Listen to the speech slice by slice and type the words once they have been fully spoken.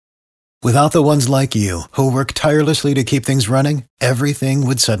Without the ones like you, who work tirelessly to keep things running, everything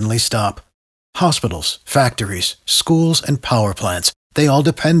would suddenly stop. Hospitals, factories, schools, and power plants, they all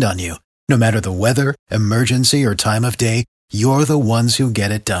depend on you. No matter the weather, emergency, or time of day, you're the ones who get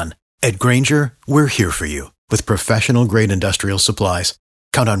it done. At Grainger, we're here for you with professional-grade industrial supplies.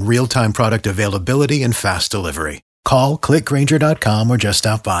 Count on real-time product availability and fast delivery. Call, clickgrainger.com, or just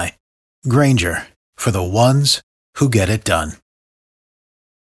stop by. Grainger, for the ones who get it done.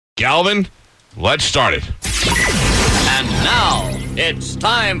 Galvin, let's start it. And now, it's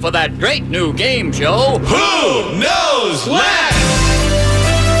time for that great new game show, Who Knows Less?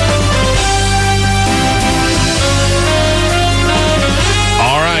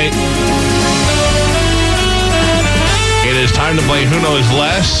 All right. It is time to play Who Knows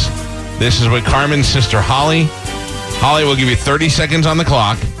Less. This is with Carmin's sister, Holly. Holly will give you 30 seconds on the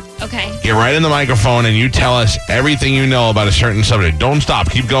clock. Okay. Get right in the microphone and you tell us everything you know about a certain subject. Don't stop.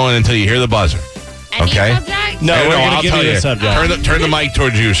 Keep going until you hear the buzzer. Any Okay? subject? No, we're going I'll to give tell you the subject. Turn the mic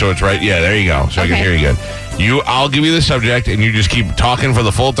towards you so it's right. Yeah, there you go. So I can Okay. hear you good. I'll give you the subject and you just keep talking for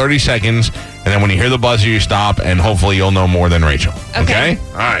the full 30 seconds. And then when you hear the buzzer, you stop and hopefully you'll know more than Rachel. Okay.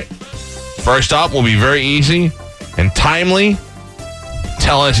 All right. First up will be very easy and timely.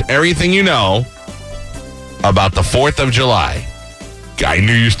 Tell us everything you know about the 4th of July. I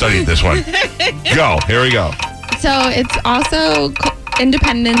knew you studied this one. Go. Here we go. So it's also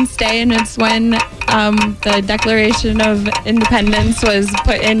Independence Day, and it's when the Declaration of Independence was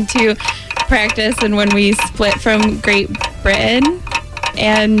put into practice and when we split from Great Britain.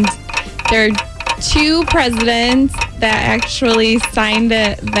 And there are two presidents that actually signed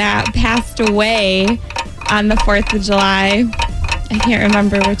it that passed away on the 4th of July. I can't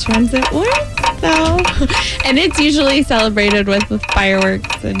remember which ones it was, though. And it's usually celebrated with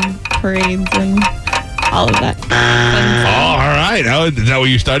fireworks and parades and all of that. All right. Is that what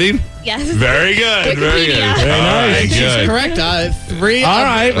you studied? Yes. Very good. Very good. Wikipedia. Very All nice. right, She's good. correct. Three. All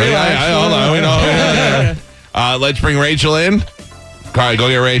right. Hold on. We know. Let's bring Rachel in. All right, go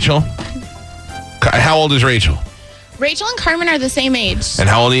get Rachel. How old is Rachel? Rachel and Carmin are the same age. And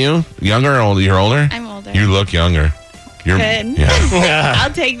how old are you? Younger or older? You're older? I'm older. You look younger. You're, Good. Yeah.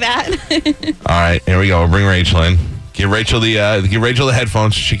 I'll take that. All right, here we go. We'll bring Rachel in. Give Rachel the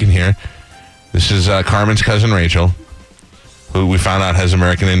headphones so she can hear. This is Carmen's cousin Rachel, who we found out has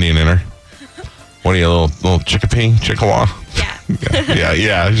American Indian in her. What are you, a little Chickasaw? Yeah.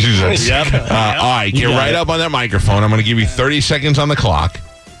 Yeah. She's Yep. all right, get right up on that microphone. I'm going to give you 30 seconds on the clock.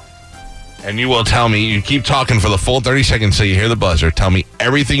 And you will tell me, you keep talking for the full 30 seconds so you hear the buzzer. Tell me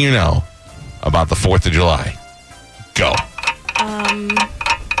everything you know about the 4th of July. Go.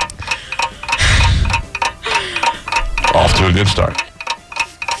 Off to a good start.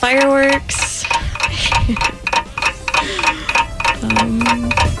 Fireworks. Oh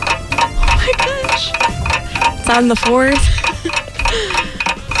my gosh. It's on the 4th.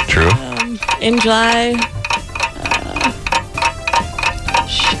 True. In July.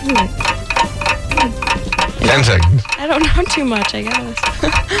 Shoot. 10 seconds. I don't know too much, I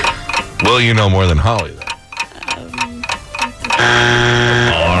guess. Will you know more than Holly, then?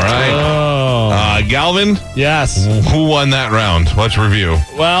 All right. Oh. Galvin, Yes. who won that round? Let's review.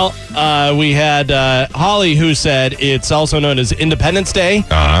 Well, we had Holly, who said it's also known as Independence Day.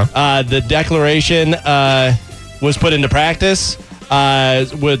 Uh-huh. The Declaration was put into practice.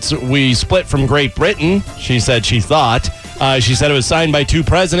 We split from Great Britain, she said she thought. She said it was signed by two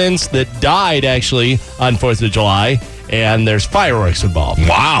presidents that died, actually, on 4th of July, and there's fireworks involved.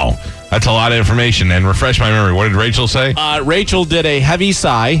 Wow. That's a lot of information. And refresh my memory. What did Rachel say? Rachel did a heavy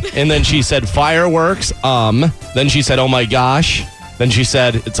sigh, and then she said fireworks, Then she said, oh my gosh. Then she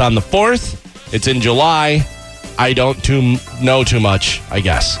said, it's on the 4th. It's in July. I don't know too much, I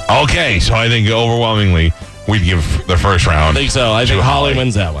guess. Okay, so I think overwhelmingly we'd give the first round. I think so. I think Holly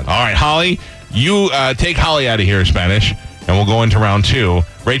wins that one. All right, Holly, you take Holly out of here, Spanish, and we'll go into round 2.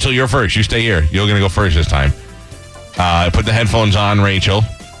 Rachel, you're first. You stay here. You're going to go first this time. Put the headphones on, Rachel.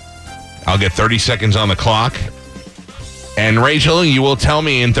 I'll get 30 seconds on the clock. And Rachel, you will tell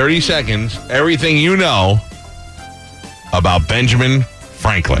me in 30 seconds everything you know about Benjamin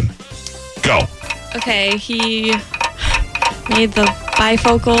Franklin. Go. Okay, he made the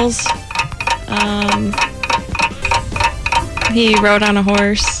bifocals. He rode on a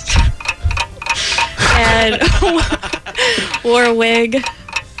horse. And wore a wig.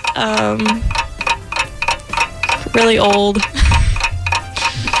 Really old.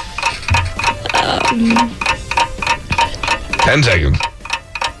 10 seconds.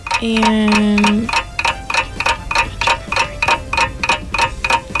 And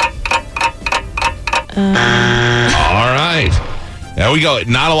All right. There we go.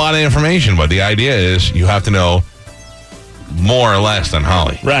 Not a lot of information, but the idea is you have to know more or less than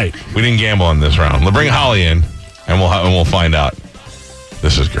Holly. Right. We didn't gamble on this round. We'll bring Holly in, and we'll find out.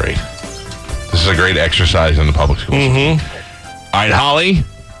 This is great. This is a great exercise in the public schools. Mm-hmm. All right, Holly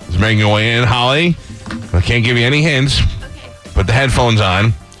is making your way in. Holly, I can't give you any hints. Put the headphones on.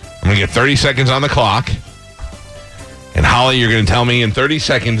 I'm going to get 30 seconds on the clock. And Holly, you're going to tell me in 30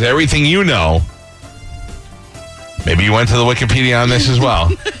 seconds everything you know. Maybe you went to the Wikipedia on this as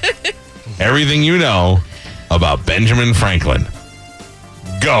well. Everything you know about Benjamin Franklin.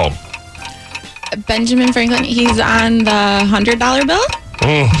 Go. Benjamin Franklin, he's on the $100 bill?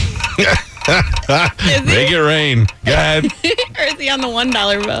 Make it rain. Go ahead. Or is he on the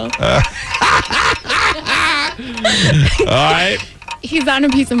 $1 bill? All right. He's on a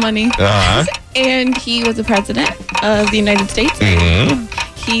piece of money. Uh-huh. And he was the president of the United States. Mm-hmm.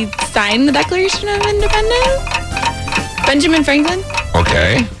 He signed the Declaration of Independence. Benjamin Franklin.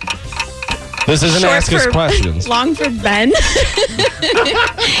 Okay. This isn't Short ask us for- questions. Long for Ben.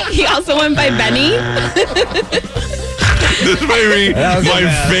 He also went by Benny. This may be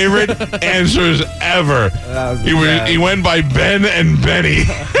my favorite answers ever. He went by Ben and Benny.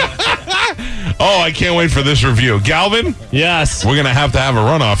 Oh, I can't wait for this review. Galvin, Yes. we're going to have a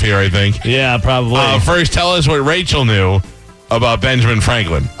runoff here, I think. Yeah, probably. First, tell us what Rachel knew about Benjamin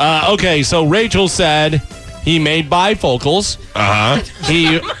Franklin. Okay, so Rachel said he made bifocals.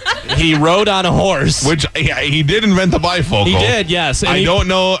 He rode on a horse. Which he did invent the bifocal. He did, yes. And I don't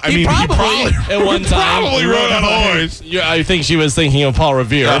know. I mean, he probably at one time probably rode on a horse. Yeah, I think she was thinking of Paul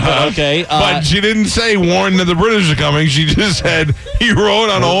Revere, but okay. But she didn't say warned that the British are coming. She just said he rode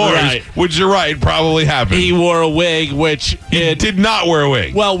on a horse, Right. which you're right, probably happened. He wore a wig, which He did not wear a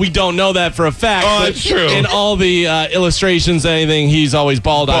wig. Well, we don't know that for a fact. Oh, but that's true. In all the illustrations, anything, he's always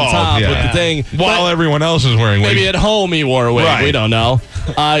bald on top yeah. with the thing. While But everyone else is wearing wigs. maybe at home he wore a wig. Right. We don't know.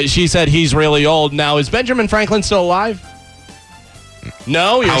 She said he's really old. Now, is Benjamin Franklin still alive?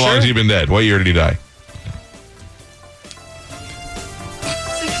 No? You're How sure? long has he been dead? What year did he die?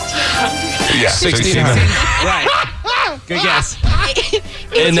 1600. Yeah, 1600. Right. Good guess.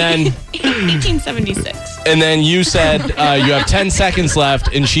 And then 1876. And then you said you have 10 seconds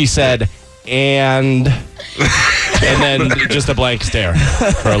left, and she said, and then just a blank stare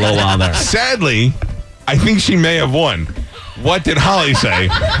for a little while there. Sadly, I think she may have won. What did Holly say?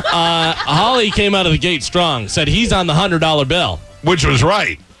 Holly came out of the gate strong, said he's on the $100 bill, Which was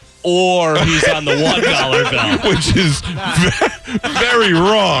right. or he's on the $1 bill. Which is very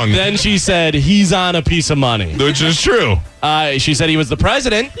wrong. Then she said he's on a piece of money. Which is true. She said he was the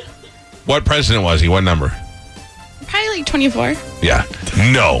president. What president was he? What number? Probably like 24. Yeah.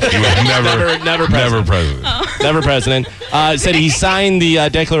 No. He was Never president. never president. Never president. Said he signed the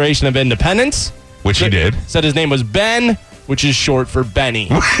Declaration of Independence. Which he did. Said his name was Ben, which is short for Benny.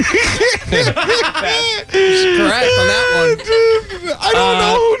 Correct on that one. I don't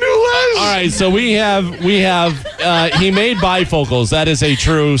know who knew less. All right, so we have he made bifocals. That is a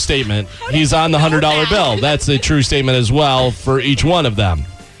true statement. He's on the $100 bill. That's a true statement as well for each one of them.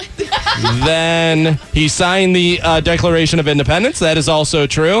 Then he signed the Declaration of Independence. That is also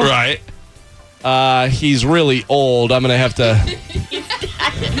true. Right. He's really old. I'm gonna have to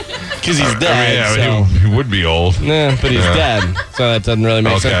because he's dead. I mean, so. he would be old. Yeah, but he's dead, so that doesn't really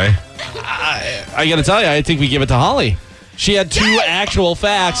make sense. Okay. I got to tell you, I think we give it to Holly. She had two actual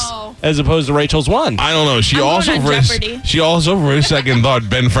facts Oh. as opposed to Rachel's one. I don't know. She I'm also going on Jeopardy. she also for a second thought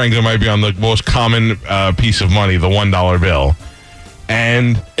Ben Franklin might be on the most common piece of money, the $1 bill.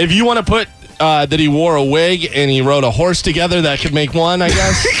 And If you want to put that he wore a wig and he rode a horse together, that could make one, I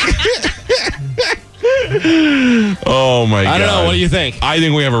guess. oh my God. I don't know. What do you think? I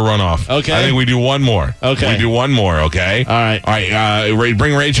think we have a runoff. Okay. I think we do one more. Okay. We do one more, okay? All right. All right.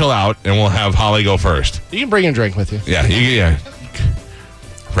 Bring Rachel out, and we'll have Holly go first. You can bring your drink with you. Yeah.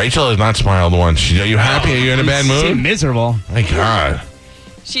 Rachel has not smiled once. Are you happy? Are you in a bad Seem mood? miserable. My God.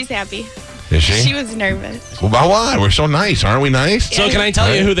 She's happy. Is she? She was nervous. Well, why? We're so nice. Aren't we nice? So can I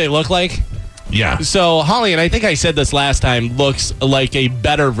tell you who they look like? Yeah. So Holly, and I think I said this last time, looks like a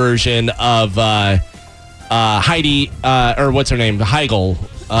better version of Heidi, or what's her name? Heigl.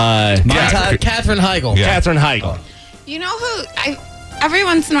 Katherine Heigl. Yeah. Katherine Heigl. You know who? Every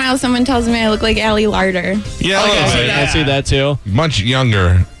once in a while, someone tells me I look like Allie Larder. Yeah, a Okay, little bit. I see that too. Much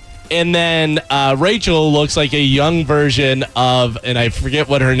younger. And then Rachel looks like a young version of, and I forget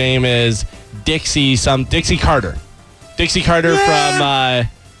what her name is, Dixie Carter. Dixie Carter from,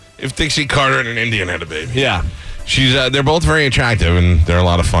 If Dixie Carter and an Indian had a baby. yeah. They're both very attractive, and they're a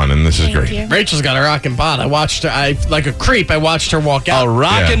lot of fun, and this is Thank great. you. Rachel's got a rockin' bod. I watched her. Like a creep, I watched her walk out. A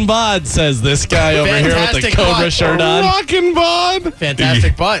rockin' bod, says this guy over here with the Fantastic Cobra butt. shirt on. Rockin' bod.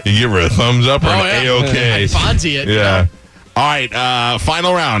 Fantastic butt. You give her a thumbs up or Oh, an yeah. A-OK. I Fonzie it. you Yeah. know? All right,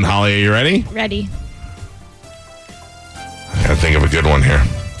 final round. Holly, are you ready? Ready. I gotta think of a good one here.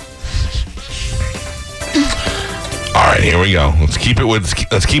 All right, here we go. Let's keep it with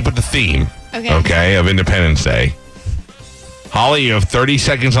the theme. Okay. Of Independence Day. Holly, you have 30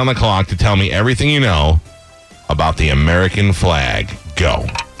 seconds on the clock to tell me everything you know about the American flag. Go.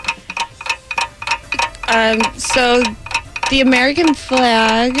 So the American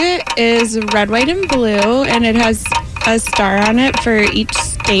flag is red, white, and blue, and it has a star on it for each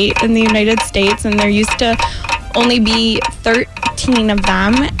state in the United States, and there used to only be 13 of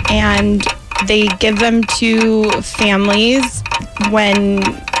them, and they give them to families when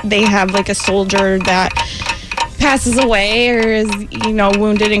they have like a soldier that passes away or is,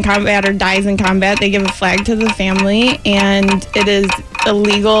 wounded in combat or dies in combat. They give a flag to the family, and it is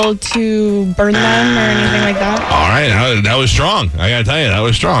illegal to burn them or anything like that. All right, that was strong. I gotta tell you, that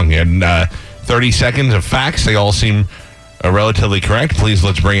was strong. You had 30 seconds of facts. They all seem relatively correct. Please,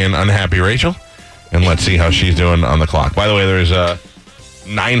 let's bring in unhappy Rachel, and let's see how she's doing on the clock. By the way, there's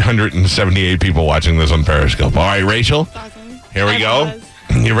 978 people watching this on Periscope. All right, Rachel, here we go.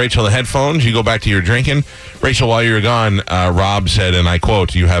 Give Rachel the headphones. You go back to your drinking. Rachel, while you were gone, Rob said, and I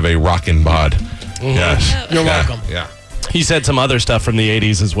quote, "You have a rockin' bod." Yes. You're welcome. Yeah. He said some other stuff from the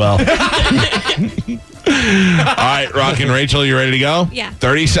 80s as well. All right, Rockin' Rachel, you ready to go? Yeah.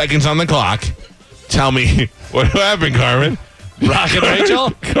 30 seconds on the clock. Tell me what happened, Carmin. Rockin'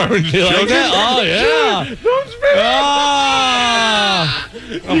 Rachel? Carmin, You like that? Oh, yeah.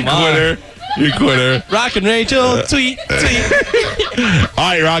 You quitter. You quitter. Rockin' Rachel, tweet, tweet. All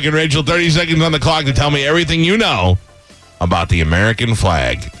right, Rockin' Rachel, 30 seconds on the clock to tell me everything you know about the American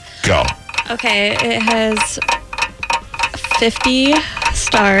flag. Go. Okay, it has 50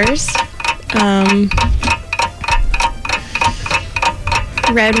 stars.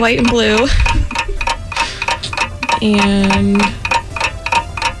 Red, white, and blue. And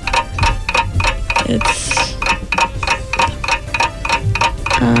it's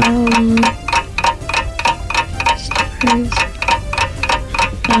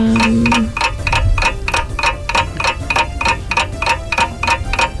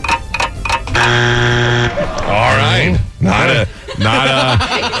All right.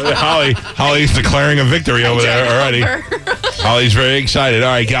 Holly's declaring a victory over there already. Holly's very excited.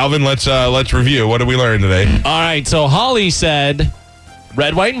 All right, Calvin, let's review. What did we learn today? All right, so Holly said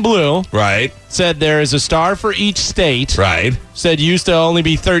red, white, and blue. Right. Said there is a star for each state. Right. Said used to only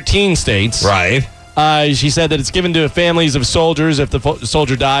be 13 states. Right. She said that it's given to families of soldiers if the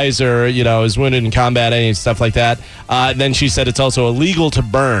soldier dies or, is wounded in combat, any stuff like that. Then she said it's also illegal to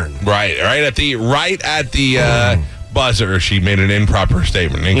burn. Right. Right at the buzzer, she made an improper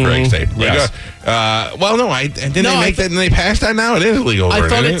statement, incorrect statement. Yes. Well, no, didn't they make that? And they passed that now. It is illegal. I burn,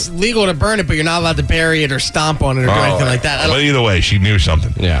 thought isn't it's it? legal to burn it, but you're not allowed to bury it or stomp on it or do anything like that. But either way, she knew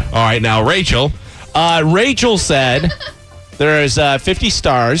something. Yeah. All right, now Rachel. Rachel said there is 50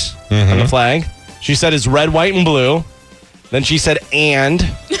 stars on the flag. She said it's red, white, and blue. Then she said and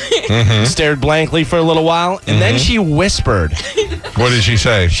stared blankly for a little while, and then she whispered. What did she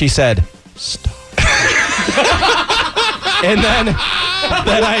say? She said, "Star." And then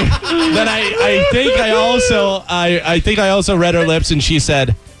I think I also read her lips, and she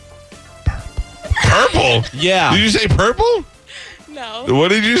said, Purple. "Yeah." Did you say purple? no. What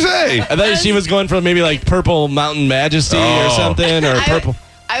did you say? I thought she was going for maybe like Purple Mountain Majesty or something, or purple.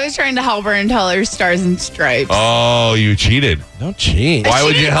 I was trying to help her and tell her stars and stripes. Oh, you cheated. Don't cheat. Why She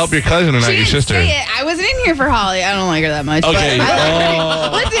would you didn't- help your cousin and not She your didn't sister? say it. I wasn't in here for Holly. I don't like her that much. Okay. But I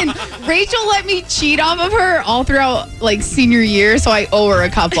like her. Listen, Rachel let me cheat off of her all throughout like senior year, so I owe her a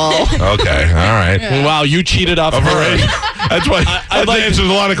couple. Okay, all right. Wow, you cheated off Of her. her. That's why that like- answers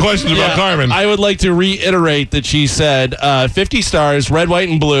a lot of questions about Carmen. I would like to reiterate that she said 50 stars, red, white,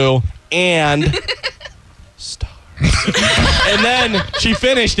 and blue, and stars. And then she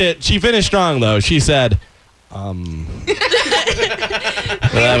finished it. She finished strong, though. She said, that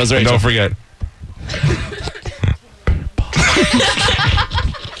was And Rachel. don't forget.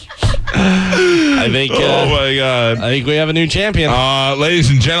 I think. Oh my God. I think we have a new champion. Ladies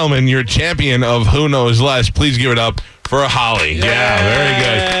and gentlemen, your champion of Who Knows Less. Please give it up for Holly. Yeah, very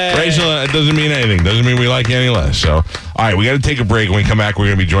good. Rachel, it doesn't mean anything. Doesn't mean we like you any less. So, all right, we got to take a break. When we come back, we're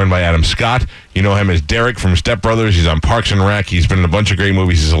going to be joined by Adam Scott. You know him as Derek from Step Brothers. He's on Parks and Rec. He's been in a bunch of great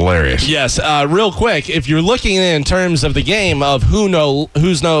movies. He's hilarious. Yes, real quick, if you're looking in terms of the game of who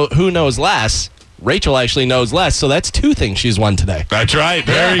knows less, Rachel actually knows less, so that's 2 things she's won today. That's right.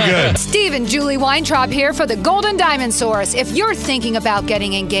 Very good. Steve and Julie Weintraub here for the Golden Diamond Source. If you're thinking about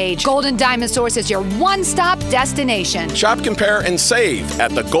getting engaged, Golden Diamond Source is your one-stop destination. Shop, compare, and save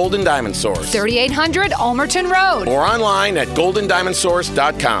at the Golden Diamond Source. 3800 Almerton Road. Or online at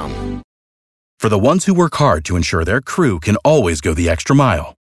goldendiamondsource.com. For the ones who work hard to ensure their crew can always go the extra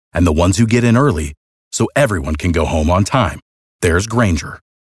mile, and the ones who get in early so everyone can go home on time, there's Grainger,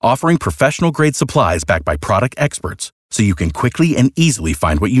 offering professional-grade supplies backed by product experts so you can quickly and easily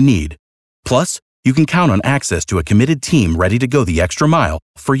find what you need. Plus, you can count on access to a committed team ready to go the extra mile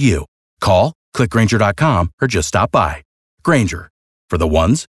for you. Call, click Grainger.com, or just stop by. Grainger, for the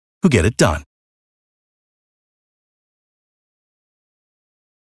ones who get it done.